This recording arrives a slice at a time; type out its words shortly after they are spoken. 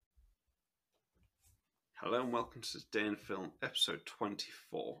Hello and welcome to Today in Film, episode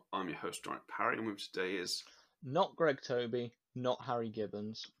 24. I'm your host, Dwight Parry, and with me today is... Not Greg Toby, not Harry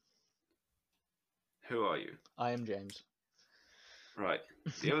Gibbons. Who are you? I am James. Right.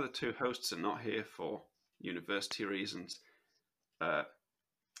 The other two hosts are not here for university reasons.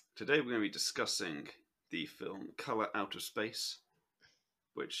 Today we're going to be discussing the film Colour Out of Space,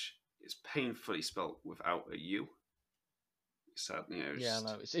 which is painfully spelt without a U. Sadly,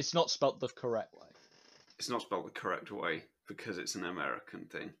 It's not spelt the correct way. It's not spelled the correct way because it's an American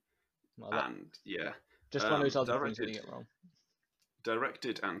thing. Well, Just one of those other things that you get wrong.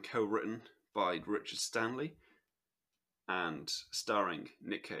 Directed and co-written by Richard Stanley, and starring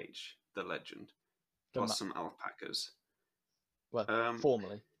Nick Cage, the legend, plus some alpacas. Well,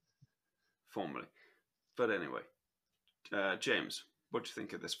 formerly. But anyway, James, what do you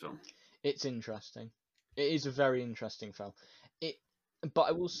think of this film? It's interesting. It is a very interesting film. But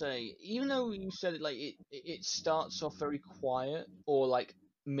I will say, even though you said it, it starts off very quiet or like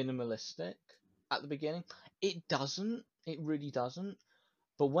minimalistic at the beginning, it doesn't. It really doesn't.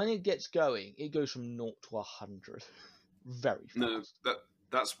 But when it gets going, it goes from 0 to 100 very fast. No,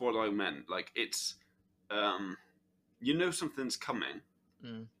 that's what I meant. Like, it's something's coming,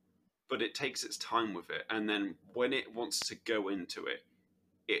 but it takes its time with it, and then when it wants to go into it,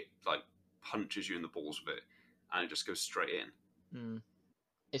 it like punches you in the balls with it, and it just goes straight in.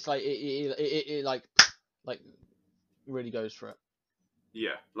 It's like it like really goes for it.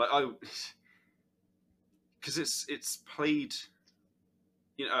 Yeah, because it's played.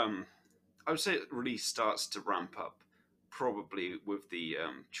 I would say it really starts to ramp up, probably with the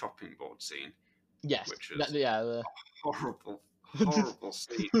chopping board scene. Yes, which is a horrible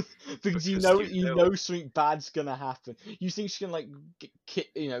scene. Because you know something bad's gonna happen. You think she's gonna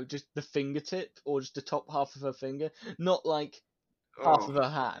just the fingertip or just the top half of her finger, not like half of her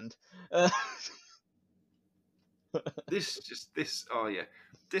hand. This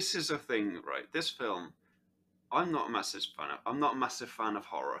is a thing, right? This film, I'm not a massive fan of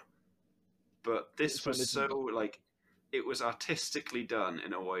horror, but this was so it was artistically done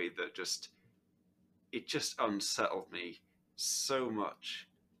in a way that just unsettled me so much.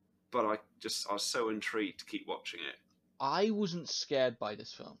 But I was so intrigued to keep watching it. I wasn't scared by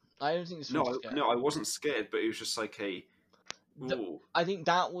this film. I don't think this film. No, I wasn't scared, but it was just like I think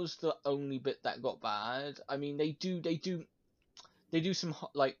that was the only bit that got bad. I mean, they do some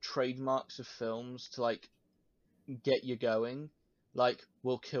like trademarks of films to like get you going, like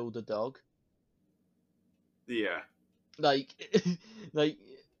we'll kill the dog. Yeah. Like,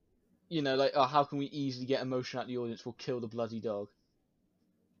 how can we easily get emotion out of the audience? We'll kill the bloody dog.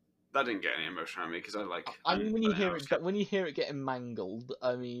 That didn't get any emotion out of me because when you hear it getting mangled,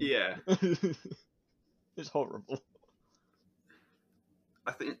 I mean, yeah, it's horrible.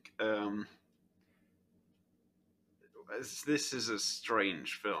 I think this is a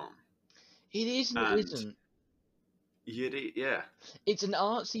strange film. It is and it isn't. Yeah. It's an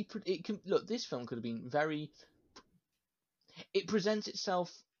artsy. This film could have been very. It presents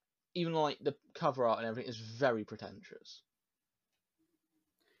itself, even like the cover art and everything, is very pretentious.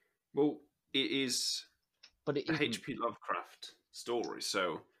 Well, it is, but it a H.P. Lovecraft story,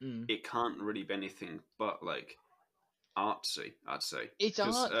 so it can't really be anything but like artsy, I'd say. It's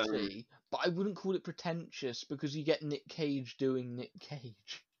artsy, but I wouldn't call it pretentious because you get Nick Cage doing Nick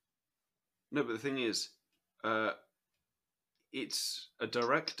Cage. No, but the thing is, it's a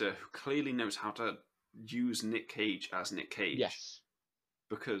director who clearly knows how to use Nick Cage as Nick Cage. Yes.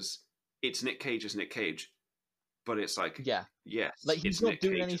 Because it's Nick Cage as Nick Cage, but it's like, yes. Like, he's not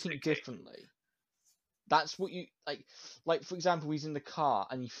doing anything differently. That's what you, like, for example, he's in the car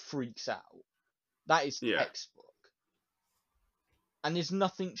and he freaks out. That is textbook. And there's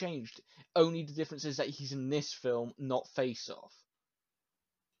nothing changed. Only the difference is that he's in this film, not Face Off.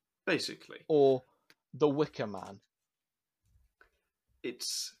 Basically. Or The Wicker Man.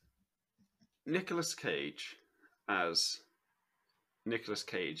 It's Nicolas Cage as Nicolas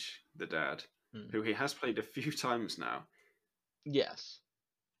Cage, the dad, who he has played a few times now. Yes.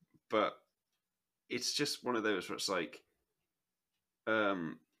 But it's just one of those where it's like,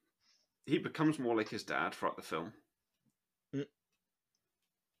 he becomes more like his dad throughout the film.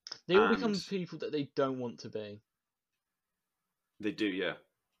 They all become people that they don't want to be. They do, yeah.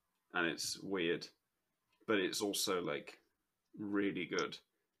 And it's weird. But it's also, like, really good.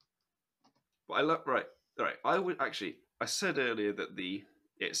 But I love... Right. I said earlier that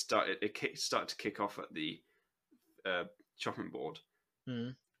it started to kick off at the chopping board.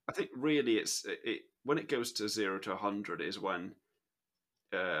 I think really when it goes to 0 to 100 is when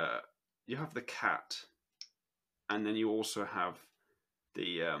you have the cat, and then you also have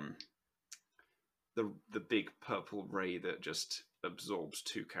the the big purple ray that just absorbs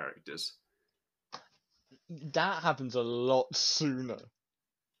two characters. That happens a lot sooner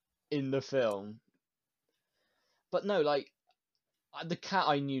in the film. But no, like the cat,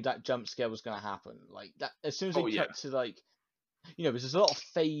 I knew that jump scare was going to happen. Like that, as soon as they Oh yeah, cut to like, there's a lot of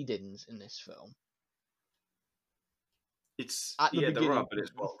fade-ins in this film. it's At the there are, beginning, but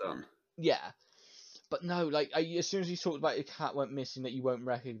it's well done. yeah. But no, like as soon as he talked about the cat went missing, that you won't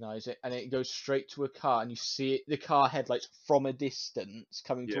recognize it, and it goes straight to a car, and you see it, the car headlights from a distance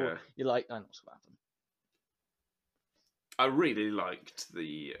coming toward. Yeah, You're like, I know what's going to happen. I really liked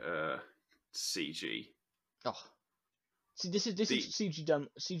the CG. Oh, see, this is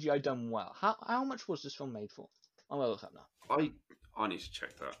CGI done well. How much was this film made for? I'm gonna look up now. I need to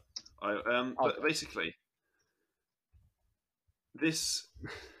check that. But Okay. basically, this.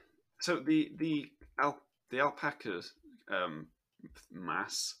 So the alpaca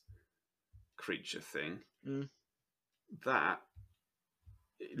mass creature thing Mm. that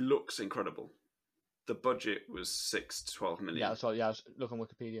it looks incredible. The budget was 6 to 12 million. Yeah, sorry. Yeah, I was looking on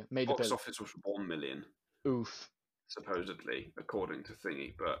Wikipedia. Made a Box bill. office was 1 million, Oof. supposedly, according to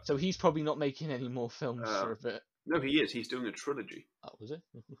Thingy. But So he's probably not making any more films for a bit. no, he is. He's doing a trilogy. Oh, was it?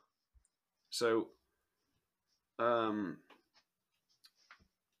 So, I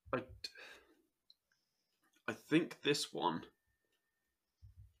think this one.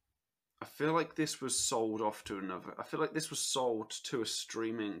 I feel like this was sold off to another. I feel like this was sold to a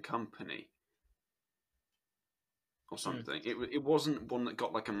streaming company or something. It wasn't one that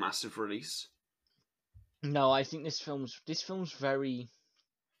got like a massive release. No, I think this film's very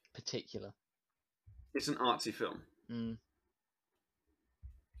particular. It's an artsy film. Mm.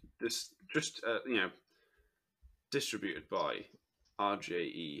 This just distributed by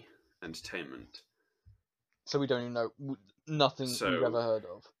RJE Entertainment. So we don't even know nothing So we've ever heard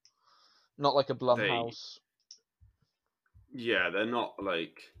of. Not like a Blumhouse. Yeah, they're not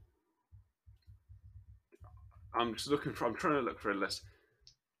like. I'm trying to look for a list.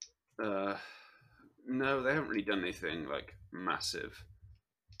 No, they haven't really done anything like massive.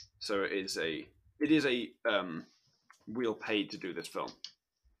 So it is a Wheel paid to do this film.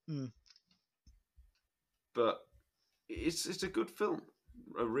 Mm. But it's a good film,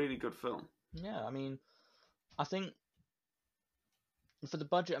 a really good film. Yeah, I mean, I think for the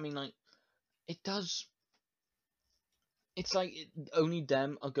budget, I mean, like, it does. It's like only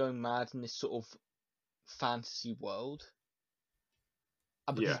them are going mad in this sort of fantasy world.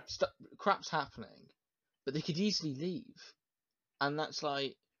 Because crap's happening, but they could easily leave, and that's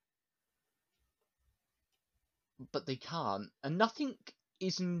like, but they can't, and nothing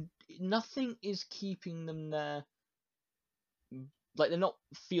is keeping them there. Like they're not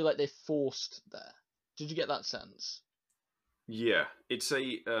feel like they're forced there. Did you get that sense? Yeah, it's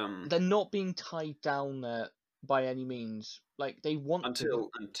a They're not being tied down there by any means. Like they want until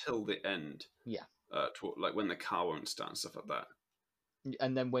the end. Yeah. Like when the car won't start and stuff like that.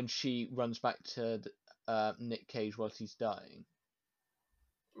 And then when she runs back to Nick Cage while he's dying.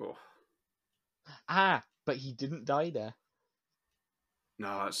 Oh. But he didn't die there.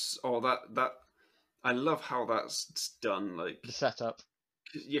 No, it's that. I love how that's done. Like the setup.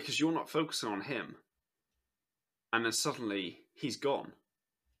 Yeah, because you're not focusing on him, and then suddenly he's gone.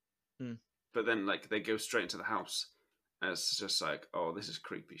 Mm. But then, like, they go straight into the house, and it's just like, oh, this is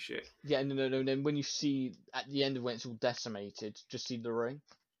creepy shit. Yeah, no. Then when you see at the end of when it's all decimated, just see the ring,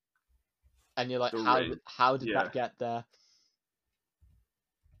 and you're like, how did that get there?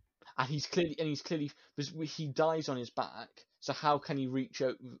 And he's clearly because he dies on his back. So how can he reach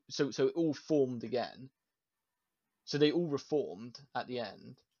out? So it all formed again. So they all reformed at the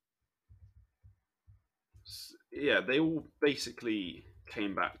end. Yeah, they all basically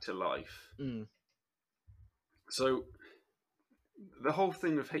came back to life. Mm. So the whole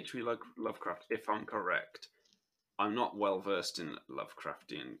thing with H.P. Lovecraft, if I'm correct, I'm not well versed in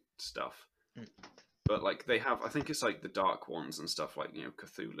Lovecraftian stuff, but like they have, I think it's like the Dark Ones and stuff like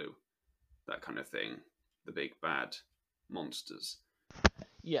Cthulhu, that kind of thing, the big bad monsters.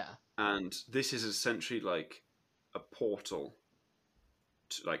 Yeah. And this is essentially like a portal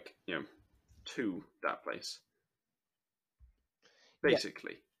to, like, to that place.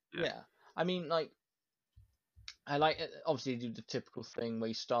 Basically. Yeah. I mean, like, I like it. Obviously, you do the typical thing where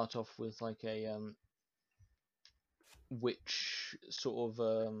you start off with like a witch sort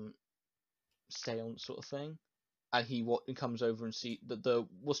of seance sort of thing, and he comes over and see the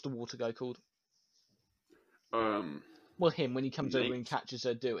what's the water guy called? Well, him when he comes over and catches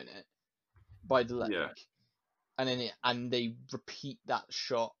her doing it by the lake, and then they repeat that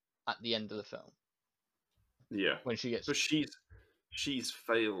shot at the end of the film. Yeah, when she gets. So she's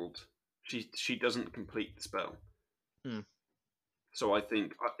failed She doesn't complete the spell. Hmm. So I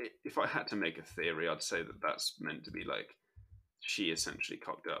think if I had to make a theory, I'd say that that's meant to be like she essentially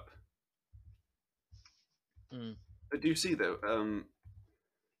cocked up. Hmm. But do you see though,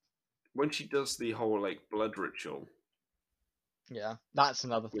 when she does the whole like blood ritual, Yeah, that's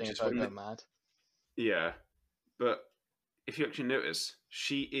another which thing is about when go mad. yeah, but if you actually notice,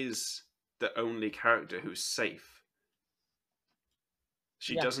 she is the only character who's safe.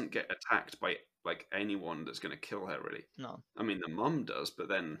 She Yeah, doesn't get attacked by like anyone that's going to kill her. Really, no, I mean the mum does, but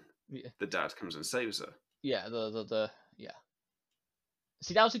then yeah, the dad comes and saves her. yeah, the yeah.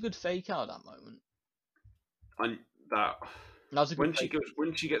 See, that was a good fake out at that moment. And that That was a good fake.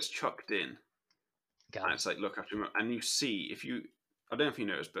 when she gets chucked in, and Gal. it's like look after him, and you see if you I don't know if you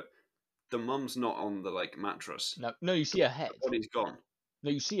noticed, but the mum's not on the like mattress. No, no, you see her head. The body's gone.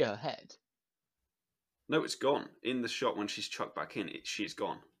 No, you see her head. No, it's gone in the shot when she's chucked back in. She's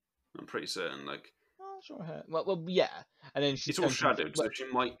gone. I'm pretty certain. Like Oh, I saw her head. Well, yeah. And then she it's all turns into, shadowed, so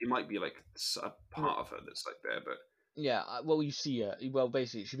it might be like a part of her that's like there, but yeah. Well, you see her. Well,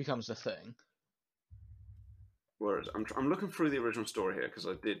 basically, she becomes the thing. whereas I'm looking through the original story here because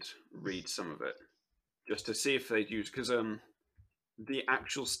I did read some of it just to see if they'd use because the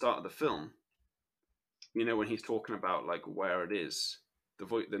actual start of the film, you know, when he's talking about like where it is,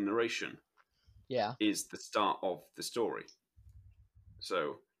 the narration Yeah. is the start of the story.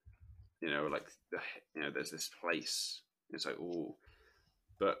 So, you know, like there's this place. It's like oh,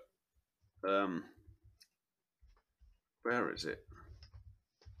 but where is it?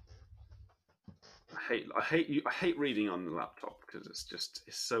 I hate reading on the laptop because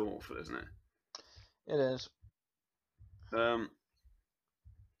it's so awful, isn't it? It is.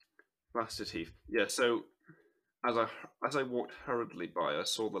 Bastard Heath. Yeah. So as I walked hurriedly by, I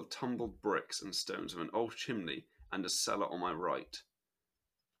saw the tumbled bricks and stones of an old chimney and a cellar on my right.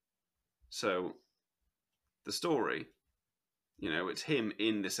 So the story, you know, it's him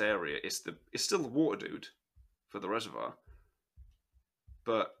in this area. It's still the water dude for the reservoir,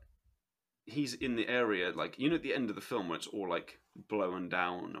 but he's in the area like you know at the end of the film where it's all like blown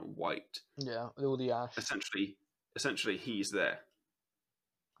down and white. Yeah, with all the ash. Essentially, he's there.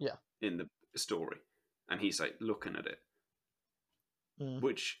 Yeah. In the story, and he's like looking at it. Mm.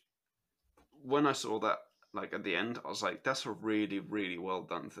 Which, when I saw that like at the end, I was like, that's a really really well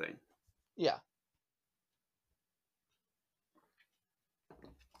done thing. Yeah.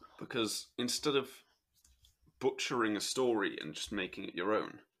 Because instead of butchering a story and just making it your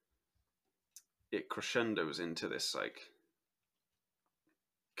own, it crescendos into this like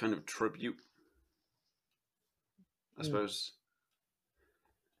kind of tribute, I suppose.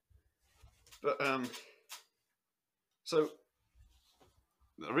 But so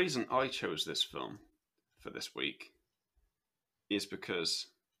the reason I chose this film for this week is because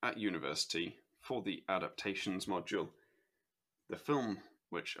at university for the adaptations module, the film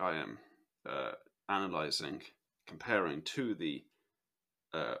which I am analysing, comparing to the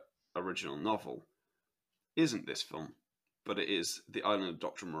original novel, isn't this film, but it is The Island of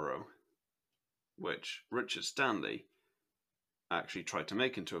Dr. Moreau, which Richard Stanley actually tried to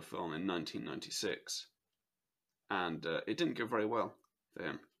make into a film in 1996, and it didn't go very well for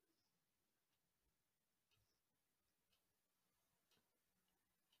him.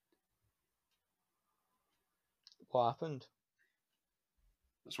 What happened?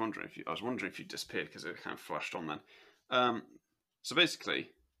 I was wondering if you disappeared because it kind of flashed on then. So basically,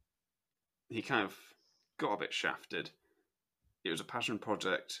 he kind of got a bit shafted. It was a passion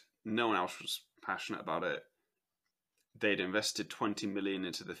project. No one else was passionate about it. They'd invested 20 million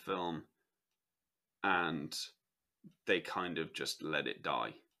into the film, and they kind of just let it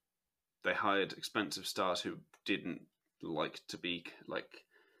die. They hired expensive stars who didn't like to be like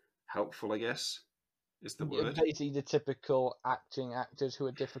helpful, I guess, is the word. Basically, the typical actors who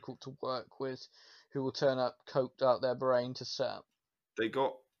are difficult to work with, who will turn up coked out their brain to set. They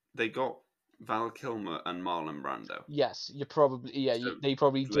got Val Kilmer and Marlon Brando. Yes, you probably they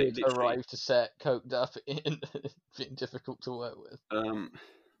probably did literally, arrive to set coked up and being difficult to work with.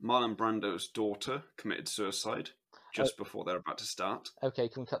 Marlon Brando's daughter committed suicide just before they're about to start. Okay,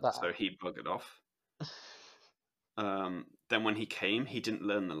 can we cut that out? So he buggered off. Then when he came, he didn't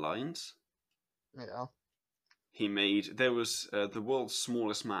learn the lines. Yeah. There was the world's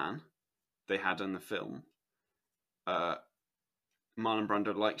smallest man they had in the film. Marlon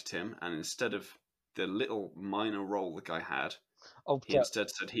Brando liked him, and instead of the little minor role the guy had, he instead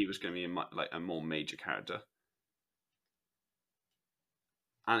said he was going to be a more major character.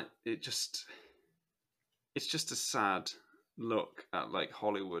 And it's just a sad look at like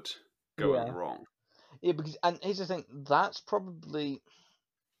Hollywood going wrong. Yeah, because and here's the thing, that's probably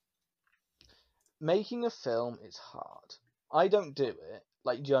making a film is hard. I don't do it.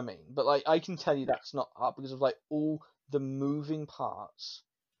 Like, do you know what I mean? But like, I can tell you that's not hard because of like all the moving parts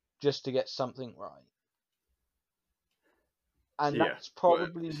just to get something right. And Yeah, that's but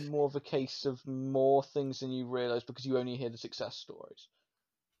probably more of a case of more things than you realize because you only hear the success stories.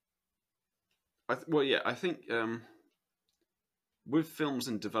 I think with films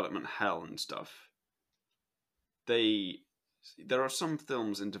in development hell and stuff, there are some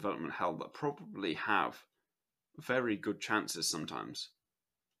films in development hell that probably have very good chances sometimes,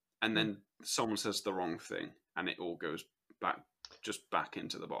 and then someone says the wrong thing, and it all goes back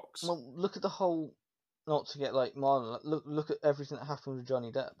into the box. Well, look at the whole. Not to get like Marlon. Look at everything that happened with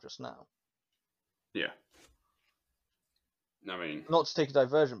Johnny Depp just now. Yeah, I mean, Not to take a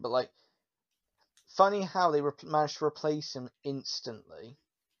diversion, but like, funny how they managed to replace him instantly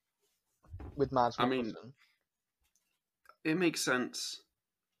with Mads I mean, Mikkelsen. it makes sense,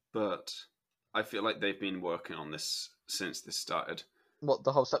 but I feel like they've been working on this since this started. What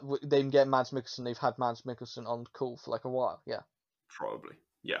the whole stuff? They get Mads Mikkelsen. They've had Mads Mikkelsen on call for like a while. Yeah, Probably,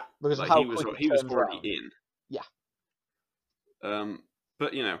 yeah. because of Like how quick it he was turns already around. in. Yeah.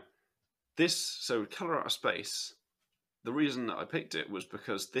 But so Color Out of Space. The reason that I picked it was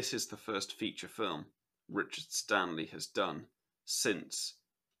because this is the first feature film Richard Stanley has done since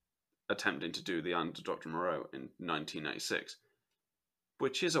attempting to do The Island of Dr. Moreau in 1996,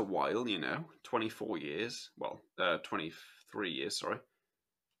 which is a while, 24 years. Well, 23 years, sorry.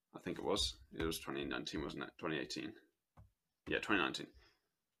 I think it was. It was 2019, wasn't it? 2018. Yeah, 2019.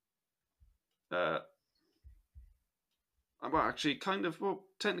 Well, actually, kind of. Well,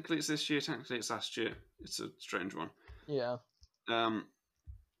 technically it's this year. Technically it's last year. It's a strange one. Yeah. But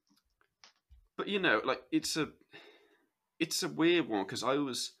like it's a weird one because I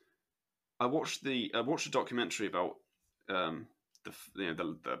watched a documentary about the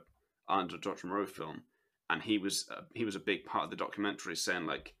Island of Dr. Moreau film, and he was a big part of the documentary, saying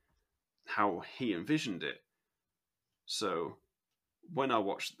like how he envisioned it. So when I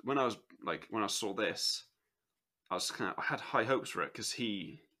saw this, I had high hopes for it because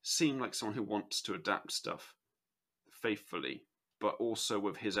he seemed like someone who wants to adapt stuff faithfully, but also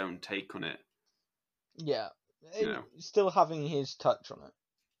with his own take on it. Yeah. Still having his touch on it.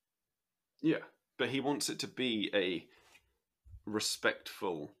 Yeah, but he wants it to be a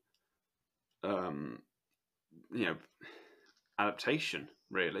respectful, adaptation.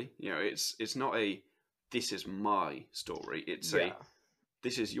 Really, it's not a this is my story. It's a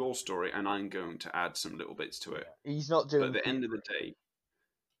this is your story, and I'm going to add some little bits to it. He's not doing. But at the end of the day,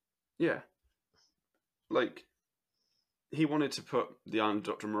 yeah, like he wanted to put the Island of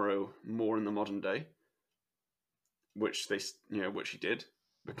Dr. Moreau more in the modern day, which which he did,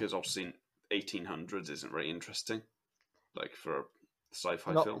 because obviously 1800s isn't very interesting, like for a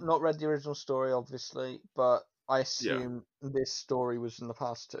sci-fi film. Not read the original story, obviously, but I assume this story was in the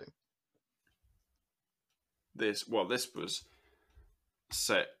past too. This was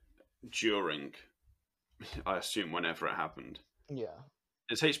set during, I assume, whenever it happened. Yeah.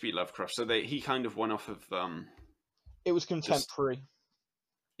 It's H.P. Lovecraft, so he kind of went off of. It was contemporary.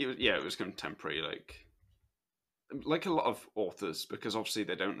 It was contemporary, like a lot of authors, because obviously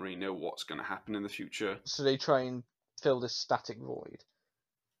they don't really know what's going to happen in the future. So they try and fill this static void.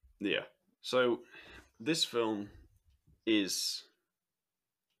 Yeah. So this film is,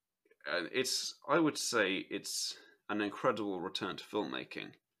 I would say it's an incredible return to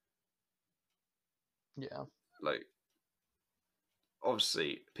filmmaking. Yeah. Like,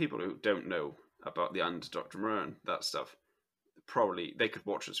 obviously, people who don't know about the Island of Dr. Moreau and that stuff, probably they could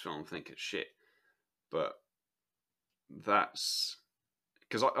watch this film and think it's shit. But that's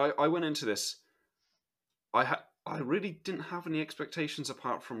because I went into this. I really didn't have any expectations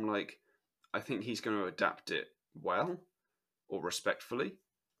apart from like I think he's going to adapt it well or respectfully,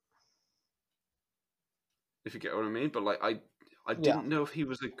 if you get what I mean. But like I didn't know if he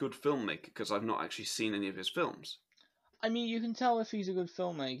was a good filmmaker because I've not actually seen any of his films. I mean, you can tell if he's a good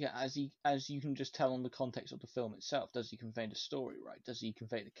filmmaker as you can just tell on the context of the film itself. Does he convey the story right? Does he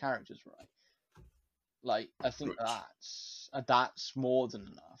convey the characters right? Like, I think that's more than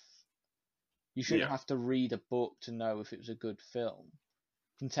enough. You shouldn't have to read a book to know if it was a good film.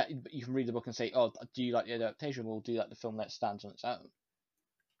 You can read the book and say, "Oh, do you like the adaptation? Well, do you like the film that stands on its own?"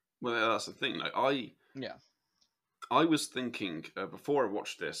 Well, that's the thing. Like I was thinking before I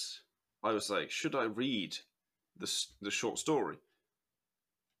watched this, I was like, should I read the short story?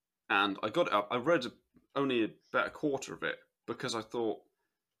 And I got it up. I read only about a quarter of it because I thought,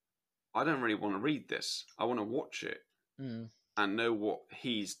 I don't really want to read this. I want to watch it and know what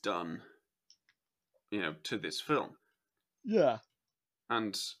he's done, to this film. Yeah.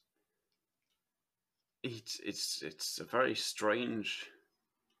 And it's a very strange,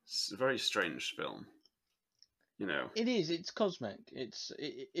 film. You know, It is. It's cosmic. It's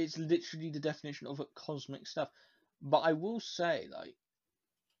literally the definition of a cosmic stuff. But I will say, like,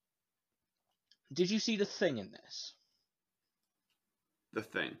 did you see the thing in this? the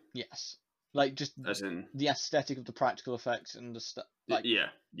thing, Yes. Like, just as in, the aesthetic of the practical effects and the stuff. Like, yeah.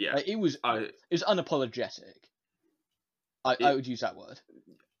 like, it was unapologetic. I would use that word.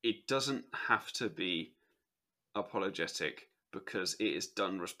 It doesn't have to be apologetic because it is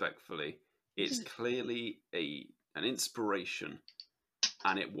done respectfully. It's clearly an inspiration,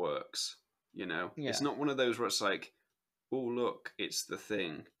 and it works. You know, Yeah. it's not one of those where it's like, oh look, it's the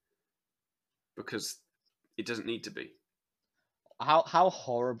thing, because it doesn't need to be. How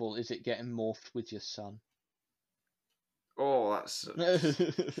horrible is it getting morphed with your son? Oh, that's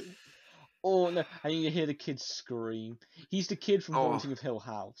Oh no! And you hear the kid scream. He's the kid from Oh. Haunting of Hill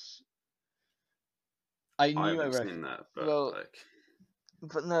House. I I knew I haven't read. seen that, but Well, like,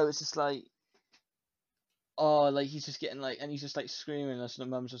 but no, it's just like, oh, like he's just getting like, and he's just like screaming, and the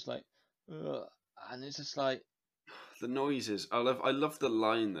mum's just like, ugh, and it's just like, the noises. I love the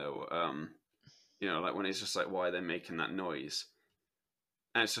line though. You know, like when it's just like, why are they making that noise?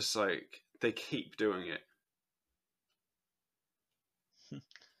 And it's just like they keep doing it.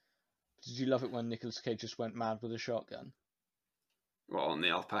 did you love it when Nicolas Cage just went mad with a shotgun? Well, on the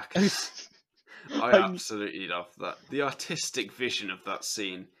alpacas. I absolutely love that. The artistic vision of that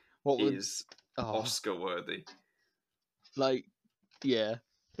scene is Oscar worthy. Like, yeah.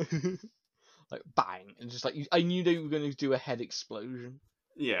 Like bang, and just like I knew they were going to do a head explosion.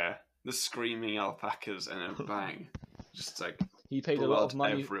 Yeah, the screaming alpacas and a bang, just like he paid blood a lot of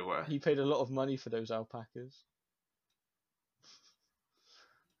money everywhere. He paid a lot of money for those alpacas.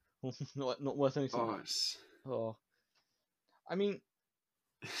 not worth anything. Oh, I mean,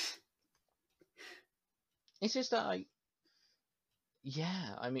 it's just that I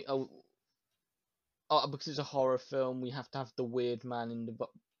mean, because it's a horror film, we have to have the weird man in the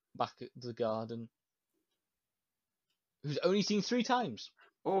back of the garden who's only seen 3 times.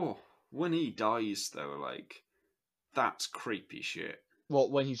 Oh, when he dies though, like, that's creepy shit.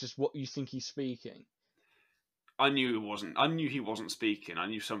 What, when he's just what you think he's speaking? I knew he wasn't speaking. I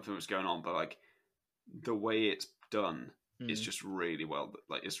knew something was going on, but like the way it's done is just really well.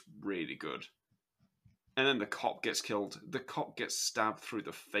 Like, it's really good. And then the cop gets killed. The cop gets stabbed through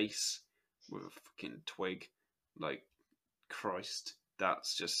the face with a fucking twig. Like, Christ,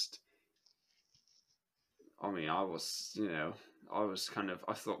 that's just. I mean, I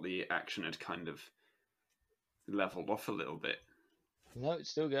thought the action had kind of leveled off a little bit. No,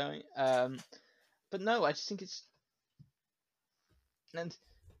 it's still going. But no, I just think it's. And,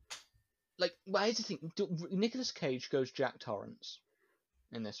 like, well, here's the thing. Nicolas Cage goes Jack Torrance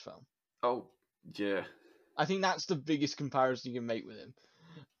in this film. Oh, yeah. I think that's the biggest comparison you can make with him.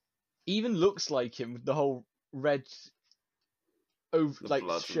 He even looks like him with the whole red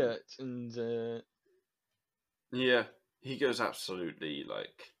shirt and yeah, he goes absolutely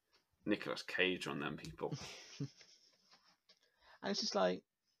like Nicolas Cage on them people. And it's just like,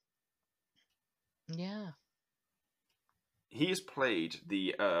 yeah. He has played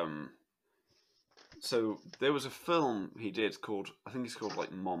the so there was a film he did called, I think it's called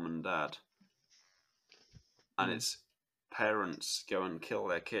like Mom and Dad. And it's parents go and kill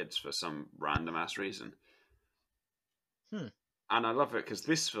their kids for some random ass reason. And I love it because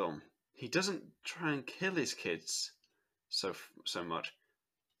this film, he doesn't try and kill his kids so much.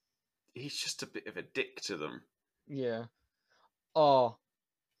 He's just a bit of a dick to them. Yeah. Oh,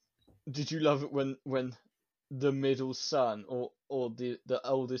 did you love it when the middle son or the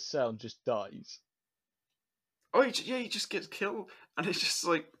oldest son just dies? Oh, he just gets killed, and it's just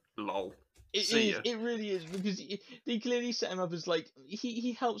like, lol. It really is, because they clearly set him up as like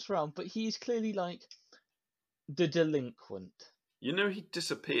he helps around, but he's clearly like the delinquent. You know, he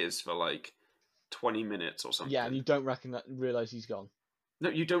disappears for like 20 minutes or something. Yeah, and you don't realize he's gone. No,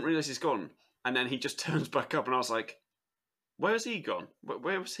 you don't realize he's gone, and then he just turns back up, and I was like, where has he gone?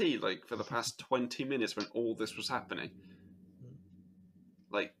 Where was he like for the past 20 minutes when all this was happening?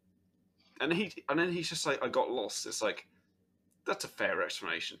 Like, and then he's just like, I got lost. It's like, that's a fair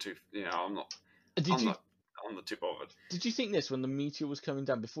explanation too. You know, I'm not too bothered. Did you think this when the meteor was coming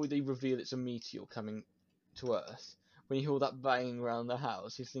down, before they reveal it's a meteor coming to Earth, when you hear all that banging around the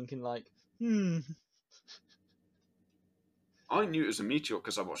house, you're thinking like, I knew it was a meteor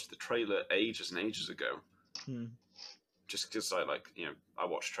because I watched the trailer ages and ages ago. Just because I I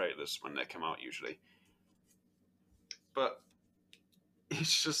watch trailers when they come out usually. But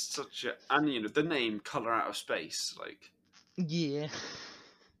it's just such a, and the name Color Out of Space, like. Yeah.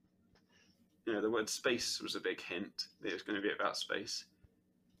 the word space was a big hint. It was going to be about space.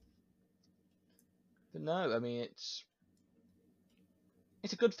 But no, I mean it's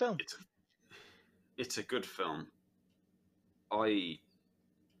a good film. It's a good film. I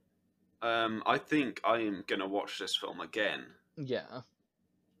think I am going to watch this film again. Yeah.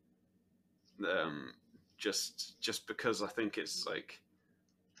 Just because I think it's like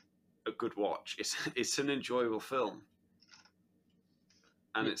a good watch. It's an enjoyable film,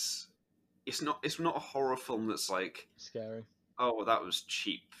 and Yeah. it's not a horror film that's like, Scary. oh, that was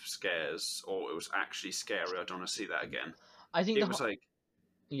cheap scares, or it was actually scary. I don't want to see that again. I think It was like,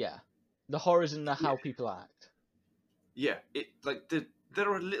 yeah, the horrors in the yeah, how people act. yeah. It like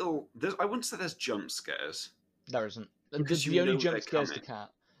there are little. I wouldn't say there's jump scares There isn't. because The you only know jump they're scares the coming.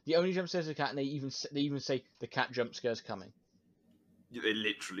 cat. The only jump scares the cat, and they even say the cat jump scares coming. They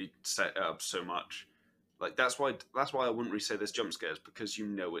literally set it up so much. Like that's why I wouldn't really say there's jump scares, because you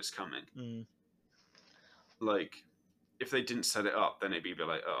know it's coming. Mm. Like if they didn't set it up, then it'd be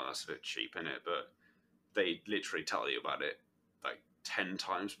like, oh, that's a bit cheap, in it. But they literally tell you about it like 10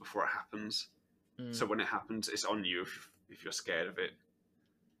 times before it happens. Mm. So when it happens, it's on you if you're scared of it.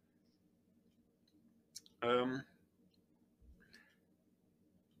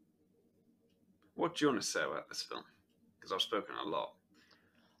 What do you want to say about this film? Because I've spoken a lot.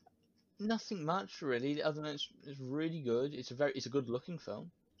 Nothing much really, other than it's really good. It's a good looking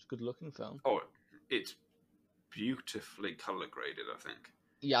film. It's a good looking film. Oh, it's beautifully color graded, I think.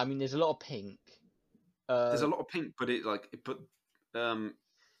 Yeah, I mean, there's a lot of pink. There's a lot of pink, but the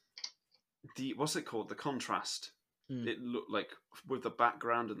what's it called? The contrast. Mm. It looked like with the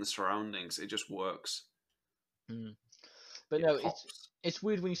background and the surroundings, it just works. Mm. But it no, pops. it's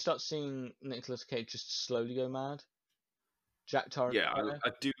weird when you start seeing Nicolas Cage just slowly go mad. Jack Torrance. Yeah,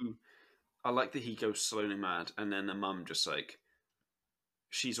 I do. I like that he goes slowly mad, and then the mum just like,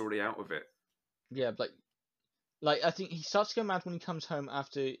 she's already out of it. Yeah, like I think he starts to go mad when he comes home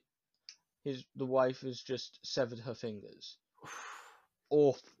after the wife has just severed her fingers.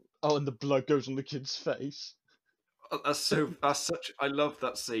 Or and the blood goes on the kid's face. That's such. I love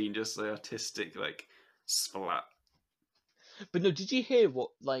that scene. Just the artistic like splat. But no, did you hear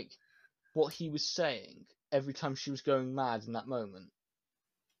what he was saying every time she was going mad in that moment?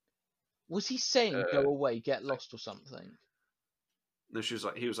 Was he saying "Go away, get lost" or something? No, he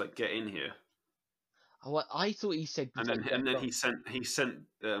was like, "Get in here." Oh, I thought he said. And then he sent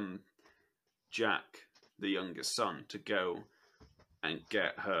Jack, the youngest son, to go and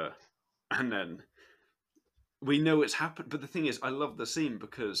get her, and then we know it's happened. But the thing is, I love the scene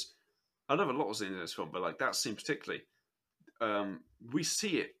because I love a lot of scenes in this film, but like that scene particularly, we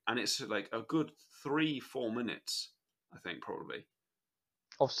see it, and it's like a good 3-4 minutes, I think, probably,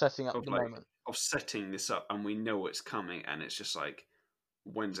 of setting up the moment. Of setting this up, and we know it's coming, and it's just like,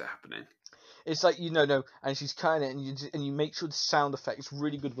 when's it happening? It's like no, and she's cutting it, and you make sure the sound effect is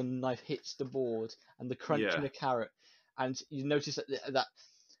really good when the knife hits the board and the crunch in the carrot, and you notice that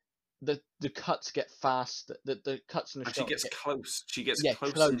the cuts get fast, the cuts in the and shot. She gets close. She gets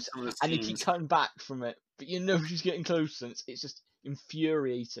close, in some of the and they keep cutting back from it, but you know she's getting close, and it's just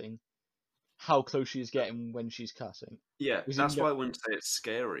infuriating how close she is getting when she's cutting. Yeah, that's why I wouldn't say it's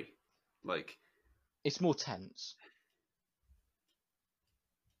scary. Like, it's more tense.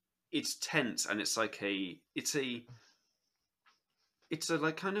 It's tense, and it's like it's a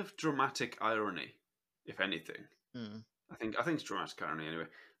like kind of dramatic irony, if anything. Mm. I think it's dramatic irony anyway.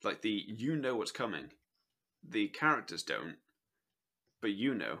 Like you know what's coming, the characters don't, but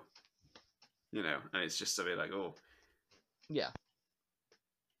you know, and it's just a bit like, oh, yeah.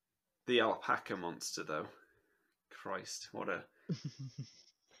 The alpaca monster, though, Christ, what a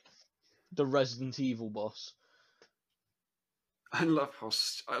the Resident Evil boss. I love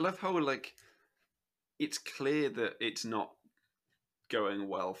how like it's clear that it's not going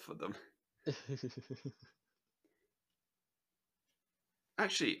well for them.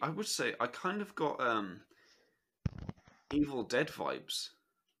 Actually, I would say I kind of got Evil Dead vibes.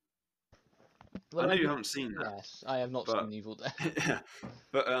 Well, I know you haven't seen that. Yes, I have not seen Evil Dead. Yeah,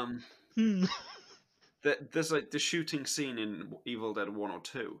 but there's like the shooting scene in Evil Dead 1 or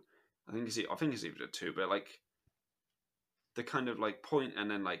 2. I think it's Evil Dead 2, but like the kind of like point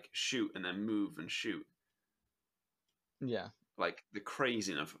and then like shoot and then move and shoot. Yeah. Like the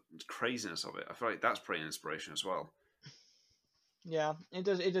craziness of it. I feel like that's pretty inspiration as well. Yeah, it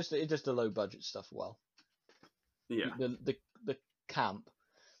does the low budget stuff well. Yeah. The camp.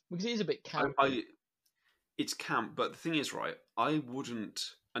 Because it is a bit camp. It's camp, but the thing is, right, I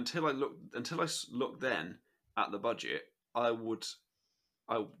wouldn't until I look then at the budget, I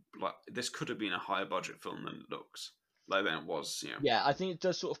like this could have been a higher budget film than it looks. like than it was. You know. Yeah, I think it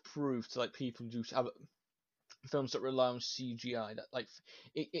does sort of prove to like people who have films that rely on CGI that like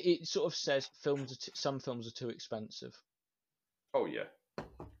it sort of says some films are too expensive. Oh yeah,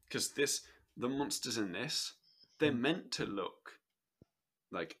 because the monsters in this, they're Mm. meant to look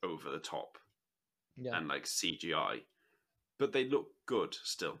like over the top Yeah. and like CGI, but they look good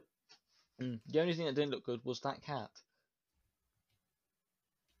still. The only thing that didn't look good was that cat.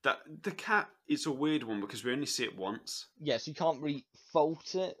 That the cat is a weird one because we only see it once, Yes, you can't really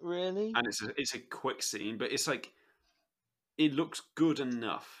fault it really. and it's a quick scene, but it's like it looks good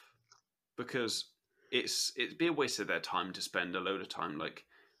enough because it'd be a waste of their time to spend a load of time like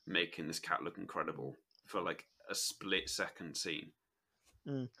making this cat look incredible for like a split second scene.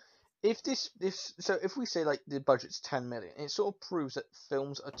 Mm. If we say like the budget's 10 million, it sort of proves that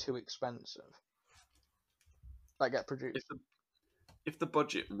films are too expensive that get produced. If the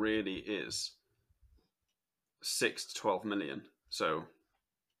budget really is 6 to 12 million, so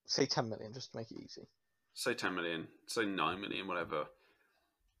Say 10 million just to make it easy. say 10 million, say 9 million, whatever,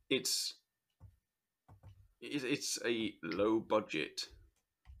 it's a low budget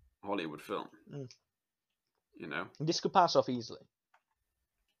Hollywood film. You know, This could pass off easily.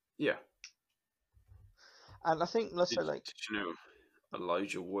 yeah. And I think let's say like Did you know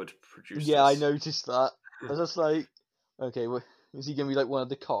Elijah Wood produced? yeah, I this? noticed that. I was just like, okay, well, is he gonna be like one of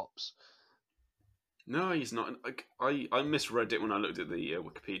the cops? No, he's not. Like I misread it when I looked at the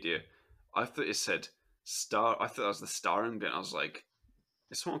Wikipedia. I thought it said star. I thought that was the starring bit. I was like,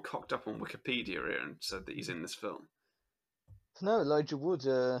 is someone cocked up on Wikipedia here and said that he's in this film? No, Elijah Wood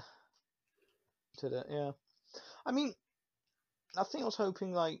did it. Yeah, I mean, I think I was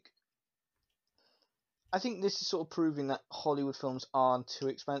hoping like. I think this is sort of proving that Hollywood films aren't too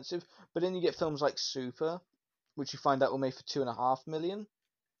expensive, but then you get films like Super, which you find out were made for 2.5 million,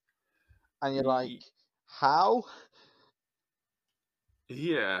 and you're like, how?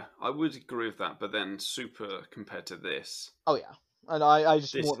 Yeah, I would agree with that. But then Super compared to this, Oh yeah, and I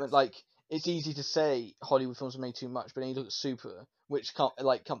just this more meant like it's easy to say Hollywood films are made too much, but then you look at Super, which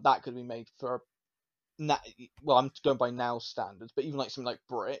that could be made for well, I'm going by now standards, but even like something like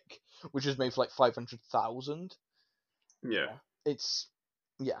Brick, which was made for like 500,000. yeah. It's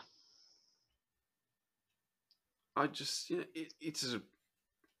yeah. I just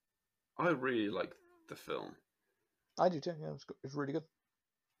I really like the film. I do too. Yeah, it's really good.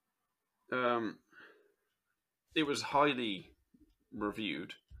 It was highly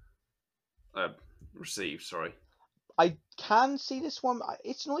reviewed, received. Sorry. I can see this one.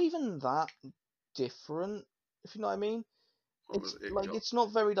 It's not even that different, if you know what I mean. It's like it's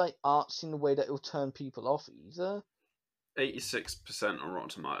not very like artsy in the way that it'll turn people off either. 86% on Rotten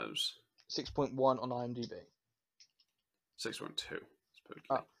Tomatoes. 6.1 on IMDb. 6.2. Supposedly.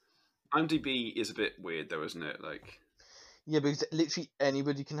 Oh. IMDb is a bit weird though, isn't it? Like. Yeah, because literally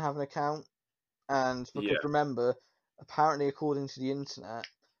anybody can have an account, and because remember, apparently according to the internet,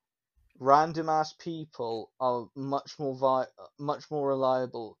 random ass people are much more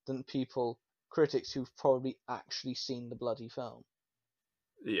reliable than critics who've probably actually seen the bloody film.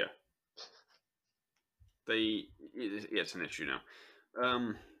 Yeah. It's an issue now.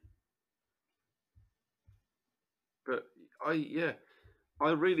 But I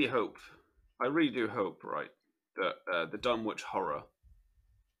really do hope, right, that the Dunwich Horror,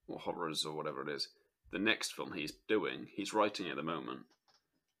 or Horrors, or whatever it is, the next film he's writing at the moment.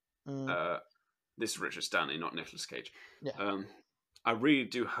 This is Richard Stanley, not Nicolas Cage. Yeah. I really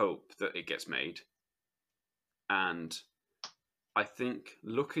do hope that it gets made. And I think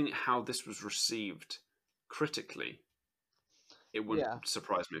looking at how this was received critically, it wouldn't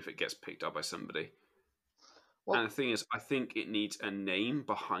surprise me if it gets picked up by somebody. Well, and the thing is, I think it needs a name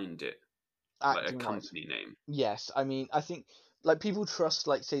behind it, like a company name. Yes, I mean, I think like people trust,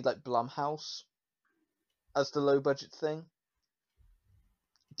 like say, like Blumhouse as the low budget thing.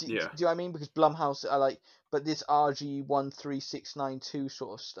 Do you know what I mean? Because Blumhouse are like, but this RG13692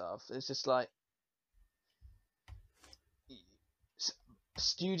 sort of stuff, it's just like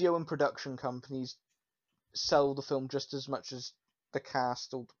studio and production companies sell the film just as much as the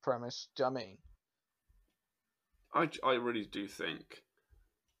cast or the premise. Do you know what I mean? I really do think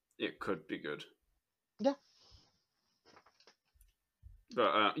it could be good. Yeah.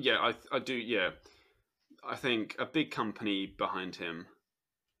 But I do. Yeah, I think a big company behind him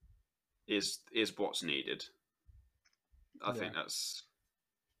is what's needed. I think that's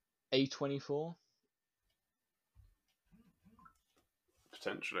A24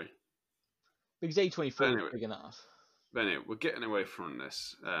 potentially, because A24 is big enough. But anyway, we're getting away from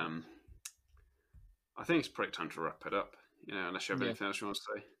this. I think it's probably time to wrap it up. Unless you have anything else you want to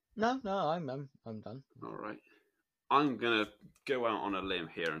say. No, I'm done. All right. I'm gonna go out on a limb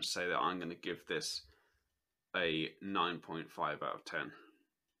here and say that I'm gonna give this a 9.5 out of 10.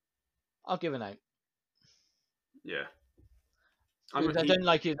 I'll give an 8. Yeah. Because I don't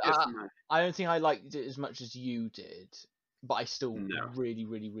like it. Yes, I don't think I liked it as much as you did, but I still no. really,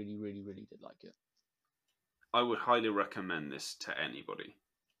 really, really, really, really did like it. I would highly recommend this to anybody.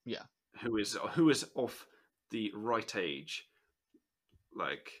 Yeah. Who is of the right age.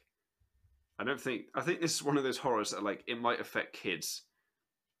 Like, I think this is one of those horrors that like it might affect kids.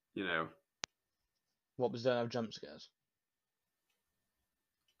 You know, What was there? No jump scares.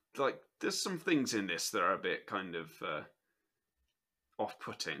 like there's some things in this that are a bit kind of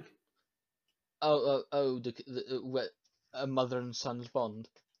off-putting. A mother and son's bond.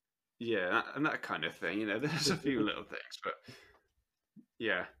 Yeah, and that kind of thing. You know, there's a few little things, but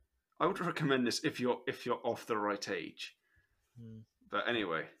yeah, I would recommend this if you're of the right age. Mm. But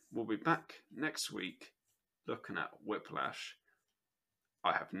anyway, we'll be back next week looking at Whiplash.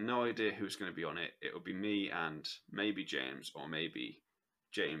 I have no idea who's going to be on it. It will be me and maybe James, or maybe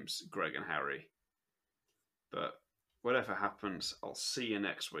James, Greg, and Harry. But whatever happens, I'll see you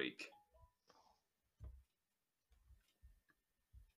next week.